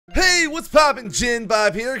what's poppin'?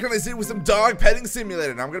 JinBop here, coming to with some dog petting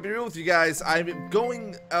simulator. Now I'm gonna be real with you guys. I'm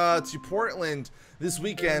going to Portland this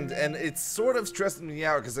weekend, and it's sort of stressing me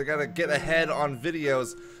out because I gotta get ahead on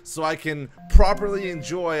videos so I can properly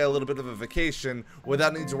enjoy a little bit of a vacation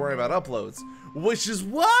without needing to worry about uploads. Which is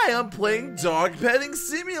why I'm playing Dog Petting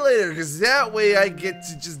Simulator, because that way I get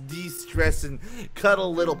to just de-stress and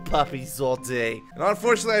cuddle little puppies all day. And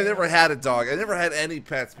unfortunately, I never had a dog. I never had any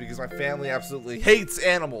pets because my family absolutely hates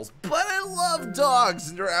animals. But I love dogs,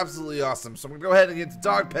 and they're absolutely awesome. So I'm gonna go ahead and get into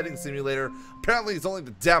Dog Petting Simulator. Apparently, it's only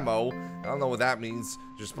the demo. I don't know what that means.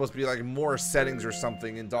 There's supposed to be like more settings or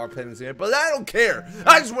something in Dog Petting Simulator, but I don't care.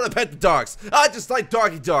 I just want to pet the dogs. I just like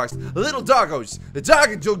doggy dogs, little doggos, the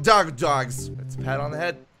doggy dogs. That's a pat on the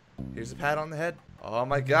head. Here's a pat on the head. Oh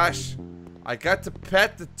my gosh, I got to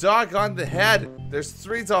pet the dog on the head. There's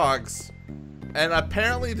 3 dogs, and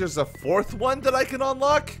apparently there's a 4th one that I can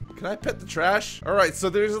unlock. Can I pet the trash? All right, so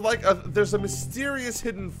there's like there's a mysterious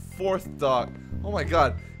hidden 4th dog. Oh my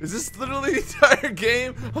god, is this literally the entire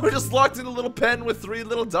game? I'm just locked in a little pen with 3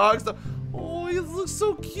 little dogs. Oh, he looks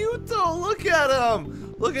so cute though. Look at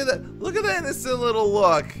him. Look at that. Look at that innocent little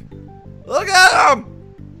look. Look at him.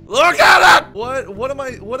 Look at him.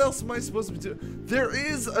 What else am I supposed to be doing? There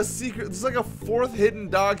is a secret. There's like a 4th hidden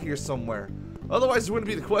dog here somewhere. Otherwise, there wouldn't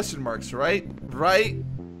be the question marks, right? Right?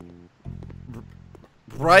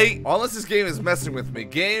 Unless this game is messing with me.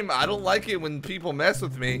 Game, I don't like it when people mess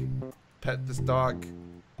with me. Pet this dog.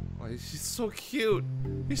 Oh, he's so cute.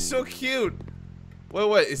 He's so cute.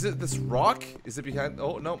 Wait, is it this rock? Is it behind?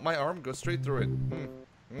 Oh, no, my arm goes straight through it.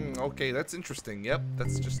 Okay, that's interesting. Yep,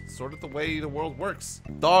 that's just sort of the way the world works.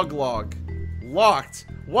 Dog log. Locked.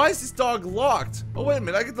 Why is this dog locked? Oh, wait a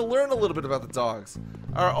minute. I get to learn a little bit about the dogs.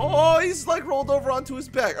 All right. Oh, he's like rolled over onto his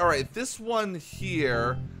back. All right, this one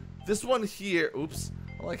here. Oops,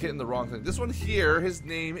 I'm like hitting the wrong thing. This one here, his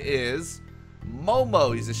name is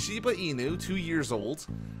Momo. He's a Shiba Inu, 2 years old.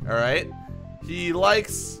 Alright.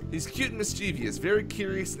 He's cute and mischievous, very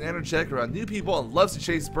curious and energetic around new people, and loves to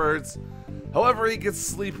chase birds. However, he gets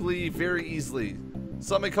sleepy very easily.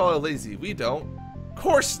 Some may call it lazy. We don't. Of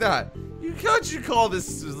course not. How'd you call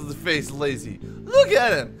this face lazy? Look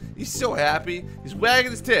at him. He's so happy. He's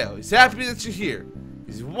wagging his tail. He's happy that you're here.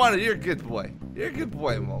 You're a good boy. You're a good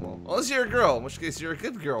boy, Momo. Unless you're a girl, in which case you're a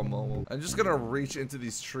good girl, Momo. I'm just gonna reach into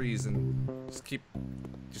these trees and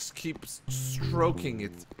just keep stroking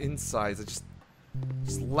its insides. I just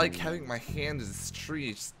like having my hand in this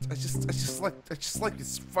tree. I just like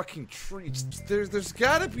this fucking tree. There's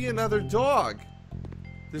gotta be another dog.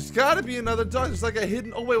 There's gotta be another dog. There's like a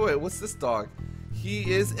hidden. Oh wait, what's this dog?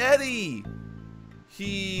 He is Eddie.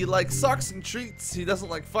 He likes socks and treats. He doesn't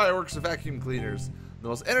like fireworks or vacuum cleaners. The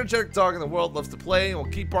most energetic dog in the world, loves to play and will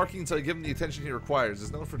keep barking until you give him the attention he requires.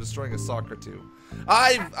 Is known for destroying a sock or 2.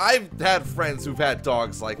 I've had friends who've had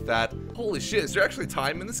dogs like that. Holy shit, is there actually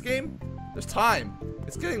time in this game? There's time.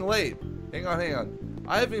 It's getting late. Hang on.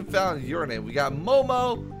 I haven't found your name. We got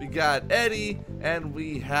Momo, we got Eddie, and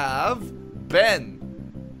we have Ben.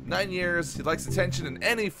 9 years, he likes attention and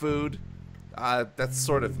any food. That's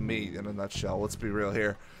sort of me in a nutshell, let's be real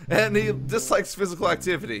here. And he dislikes physical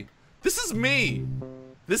activity. This is me!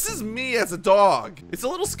 This is me as a dog. It's a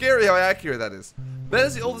little scary how accurate that is. Ben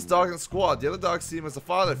is the oldest dog in the squad. The other dogs see him as a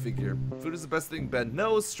father figure. Food is the best thing Ben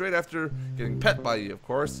knows, straight after getting pet by you, of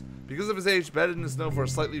course. Because of his age, Ben is known for a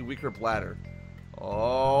slightly weaker bladder.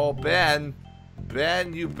 Oh, Ben.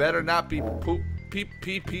 Ben, you better not be pooping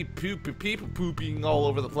all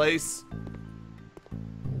over the place.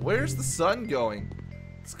 Where's the sun going?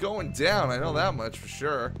 It's going down, I know that much for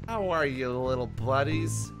sure. How are you, little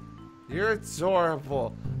buddies? You're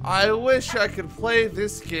adorable. I wish I could play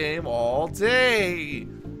this game all day.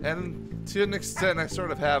 And to an extent, I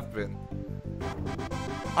sort of have been.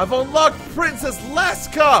 I've unlocked Princess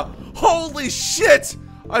Laska! Holy shit!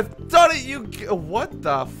 I've done it, what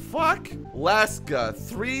the fuck? Laska,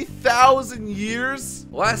 3,000 years?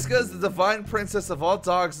 Laska is the divine princess of all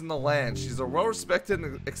dogs in the land. She's a well-respected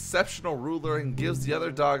and exceptional ruler and gives the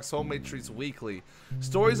other dogs homemade treats weekly.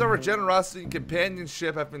 Stories of her generosity and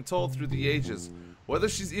companionship have been told through the ages. Whether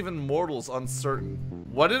she's even mortal is uncertain.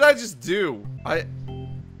 What did I just do?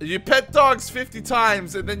 You pet dogs 50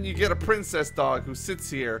 times and then you get a princess dog who sits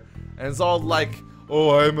here and is all like,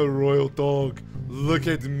 oh, I'm a royal dog. Look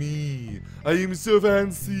at me. I am so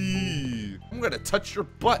fancy. I'm gonna touch your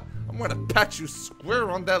butt. I'm gonna pat you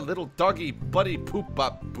square on that little doggy buddy poop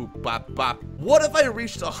bop boop bop bop. What if I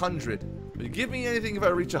reached 100? Will you give me anything if I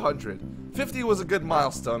reach 100? 50 was a good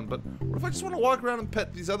milestone, but what if I just want to walk around and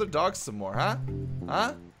pet these other dogs some more, huh?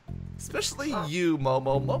 Huh? Especially you,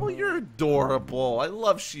 Momo. Momo, you're adorable. I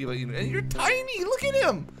love Shiba Inu. And you're tiny. Look at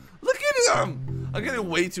him. Look awesome! I'm getting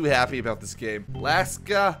way too happy about this game.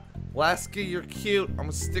 Laska, you're cute. I'm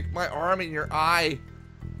gonna stick my arm in your eye.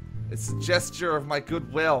 It's a gesture of my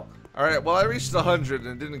goodwill. Alright, well I reached 100 and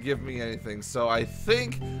it didn't give me anything, so I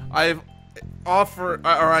think I've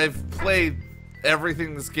played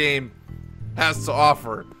everything this game has to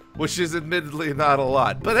offer, which is admittedly not a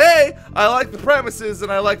lot. But hey, I like the premises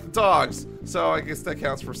and I like the dogs, so I guess that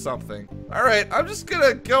counts for something. Alright, I'm just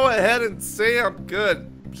gonna go ahead and say I'm good.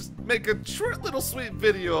 Just make a short little sweet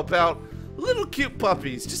video about little cute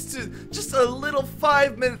puppies, just a little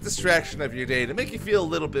 5-minute distraction of your day to make you feel a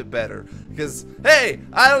little bit better. Because hey,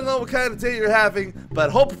 I don't know what kind of day you're having, but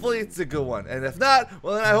hopefully it's a good one. And if not,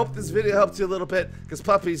 well then I hope this video helped you a little bit, because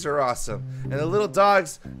puppies are awesome. And the little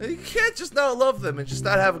dogs, you can't just not love them and just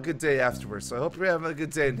not have a good day afterwards. So I hope you're having a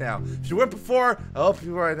good day now. If you weren't before, I hope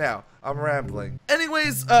you are now. I'm rambling.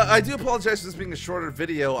 Anyways, I do apologize for this being a shorter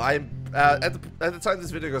video. I'm at the time this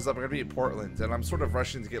video goes up, I'm gonna be in Portland, and I'm sort of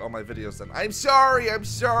rushing to get all my videos done. I'm sorry.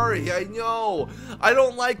 I know. I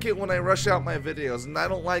don't like it when I rush out my videos, and I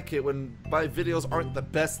don't like it when my videos aren't the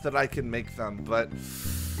best that I can make them. But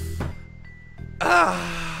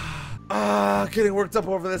getting worked up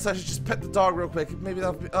over this. I should just pet the dog real quick. Maybe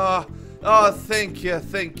that'll be. Oh, thank you,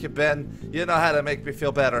 Ben. You know how to make me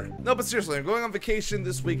feel better. No, but seriously, I'm going on vacation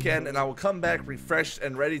this weekend, and I will come back refreshed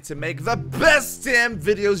and ready to make the best damn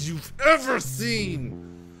videos you've ever seen.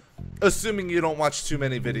 Assuming you don't watch too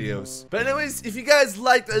many videos. But anyways, if you guys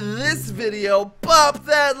liked this video, pop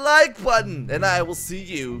that like button, and I will see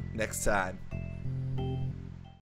you next time.